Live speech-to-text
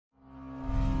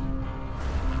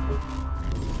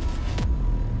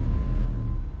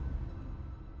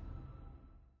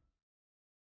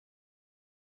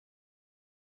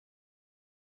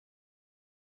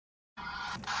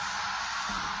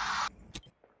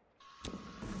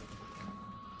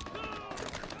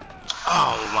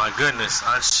my goodness,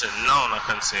 I should have known I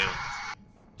couldn't see him.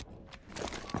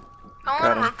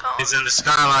 Got him. He's in the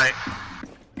skylight.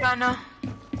 Yeah, I know.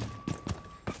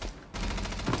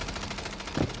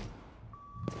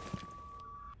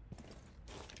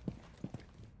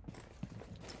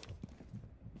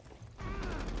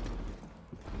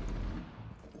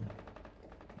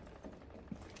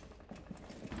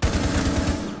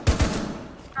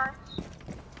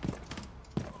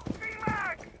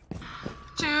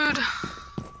 Dude.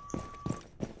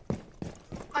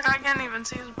 Like, I can't even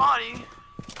see his body.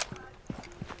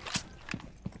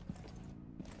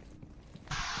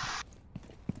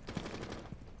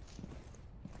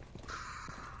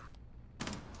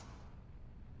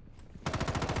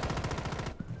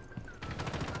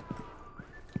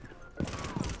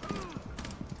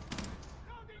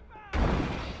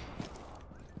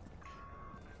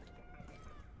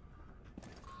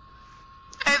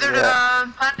 Hey, they're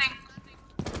planting.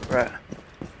 Right.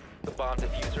 The bomb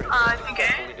diffuser I has think been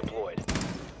successfully deployed.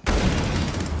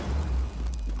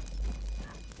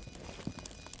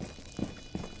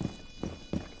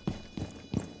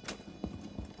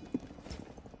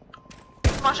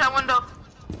 Watch that window.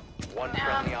 One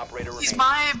friendly operator He's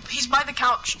remains. by the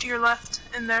couch to your left,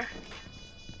 in there.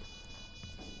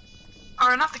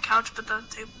 Or not the couch, but the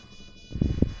table.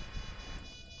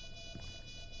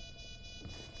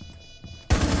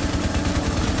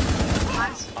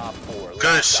 Nice. Op 4, Good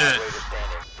last shit. operator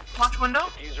standing. Watch window.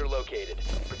 Diffuser located.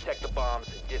 Protect the bombs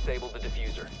and disable the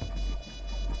diffuser.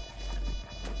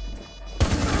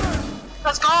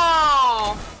 Let's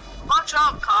go! Watch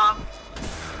out, cop.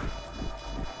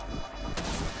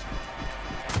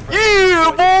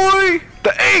 Yeah, boy!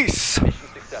 The ace! Mission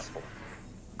successful.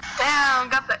 Damn,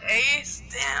 got the ace.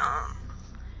 Damn.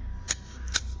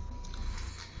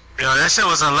 Yo, that shit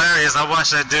was hilarious. I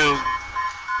watched that dude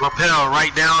rappel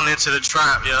right down into the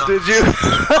trap, yo. Did you?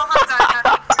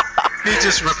 He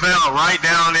just rappelled right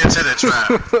down into the trap.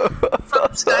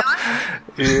 From Skylight?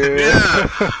 Yeah.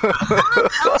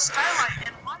 How Skylight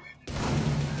and what?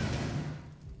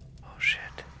 Oh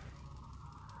shit.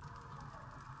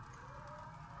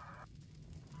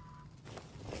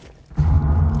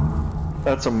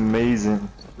 That's amazing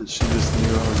that she just knew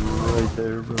I was right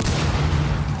there, bro.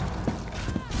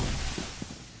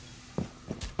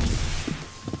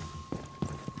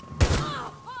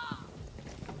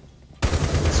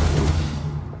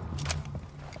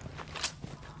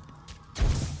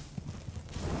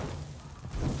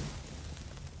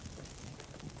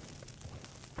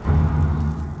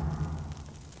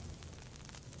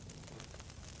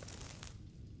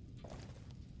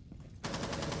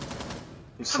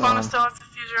 Savannah still has the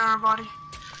diffuser on her body.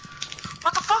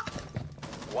 What the fuck?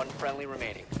 One friendly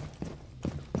remaining.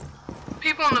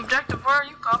 People on the objective, where are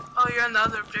you, cop? Oh, you're on the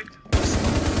other objective.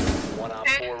 One op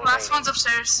Hey, 4 last remaining. one's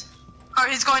upstairs. Or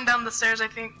he's going down the stairs, I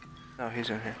think. No, he's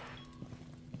in here.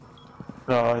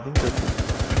 No, I think that.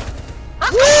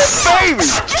 Baby!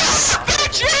 Yes,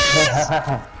 bitches!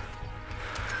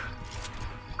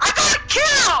 I got a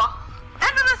kill!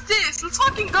 End of assist, let's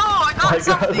fucking go! I got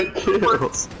something.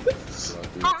 kill.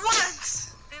 For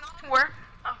once! It don't work.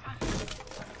 Okay.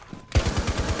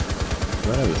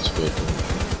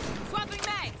 Swapping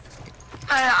mags.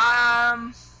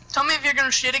 Tell me if you're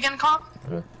gonna shoot again, cop.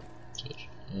 Yeah.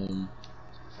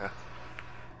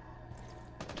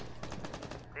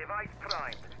 Device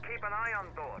primed. Keep an eye on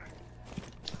door.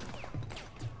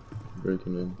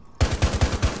 Breaking in.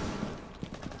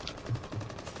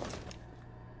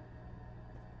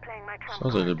 Playing my trump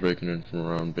Sounds like they're breaking in from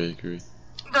around bakery.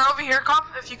 They're over here, cop,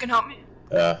 if you can help me.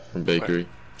 Yeah, from bakery.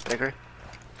 Bakery?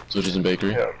 Switches in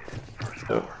bakery? Yeah.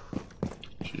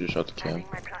 She just shot the cam. Having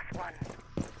my +1.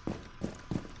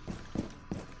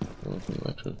 Well, from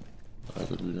electric. That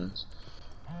could be nice.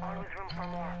 Always room for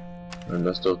more. And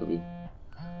that still could be.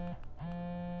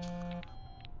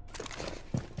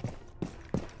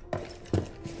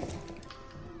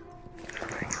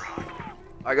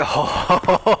 I go.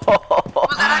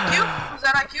 Was that IQ? Was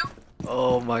that IQ?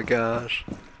 Oh my gosh.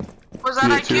 Was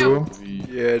that IQ?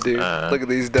 Yeah, dude. Look at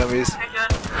these dummies. Okay, good.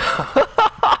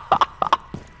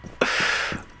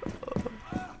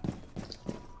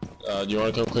 Do you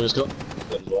want to come clean this kill? Yeah,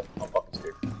 as well. I'm fucking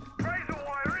scared. Razor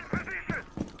wire in position.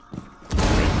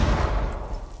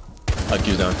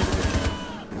 IQ's down.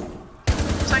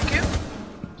 Is IQ?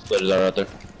 Splitters are right there.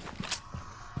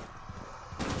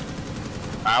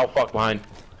 Ow, fuck, behind.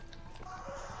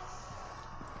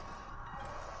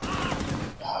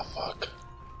 Ah, fuck.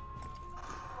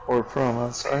 Or from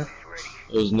outside?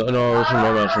 It was no, it was from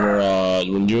romance from where,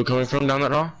 when you were coming from down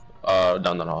that hall?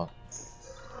 Down that hall.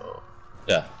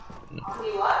 Yeah.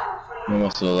 One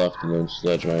was to the left and then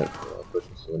Sledge right,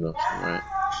 pushing Good enough, right?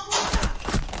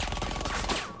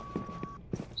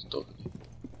 Still.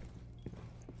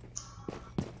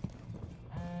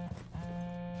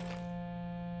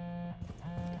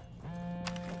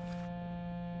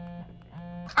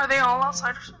 Are they all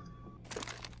outside or something?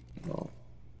 No.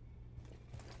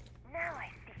 Now I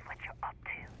see what you're up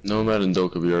to. Nomad and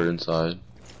Dokkaebi are inside.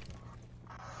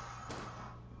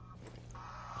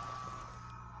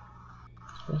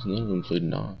 There's none of them played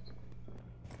knock.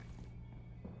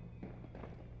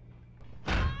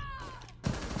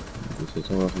 This is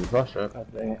someone from the flash trap. God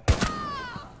dang it.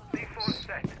 C4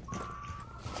 set.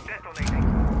 Detonating.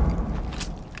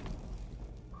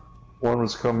 One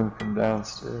was coming from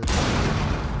downstairs.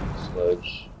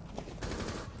 Sledge.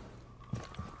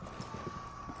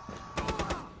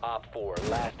 Op 4,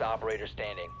 last operator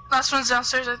standing. Last one's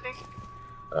downstairs, I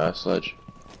think. Sledge.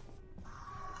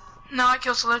 No, I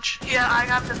killed Sledge. Yeah, I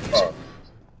got the music. Oh.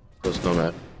 There's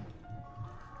Nomad.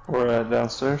 We're at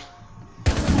downstairs.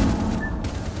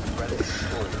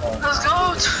 Let's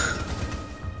go!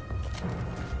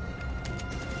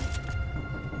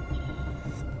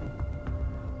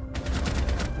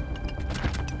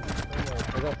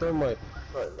 I got thermite.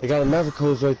 They got a Maverick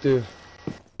hose right there.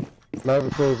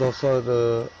 Maverick hose outside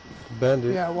the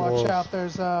bandit. Yeah, watch walls. out.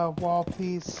 There's a wall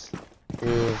piece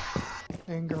Yeah.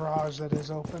 in garage that is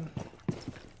open.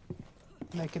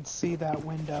 And they can see that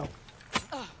window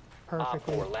Op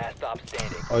perfectly. 4, last stop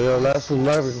standing. Oh yeah, last one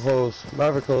Maverick hose.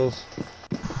 Maverick hose.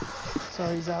 So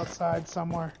he's outside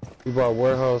somewhere. We bought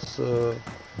warehouse.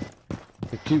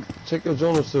 Check your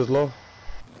drone upstairs, Law.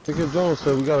 Check your drone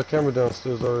upstairs. We got a camera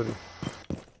downstairs already.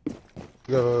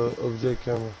 We got a OBJ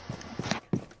camera.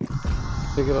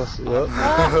 Check it out.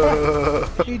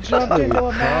 Yep. He jumped into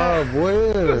a map. Ah, boy.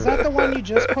 Is that the one you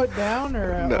just put down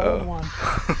or an old one?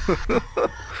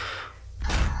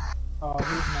 Oh, he's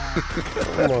mad.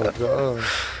 Oh my god.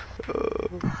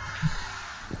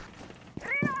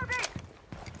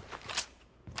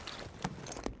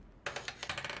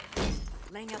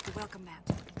 Laying out the welcome mat.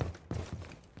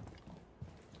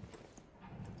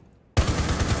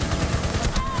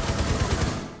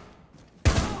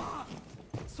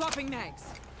 Swapping mags.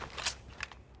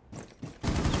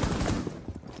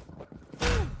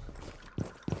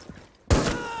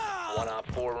 One Op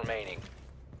 4 remaining.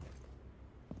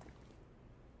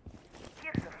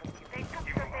 They took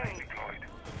the bait.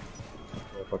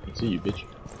 I fucking see you, bitch.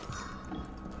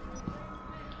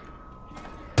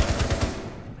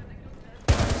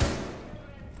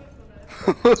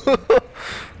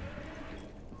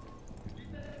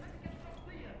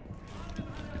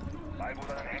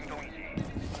 말보다는 행동이지.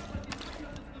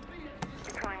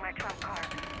 Deploying my trump card.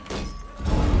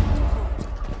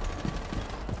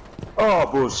 Oh,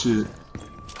 bullshit.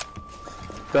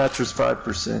 Thatcher's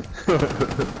 5%.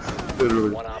 Literally.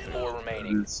 One Op 4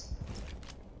 remaining.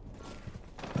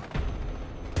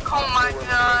 Oh my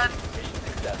god. Mission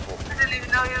successful. I didn't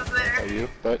even know he was there. you?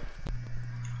 But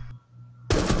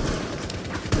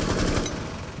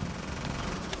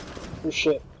Oh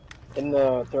shit. In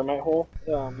the thermite hole,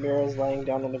 Mira's laying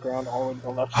down on the ground all the way to the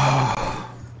left side.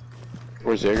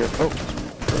 where's Jaeger? Oh,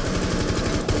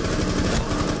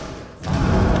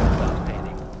 Stop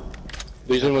standing.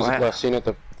 Legion was Plant. last seen at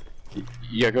the.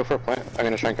 Yeah, go for a plant. I'm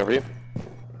gonna try and cover you.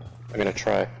 I'm gonna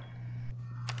try.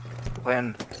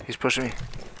 Plan. He's pushing me.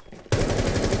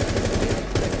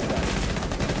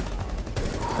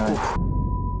 Nice.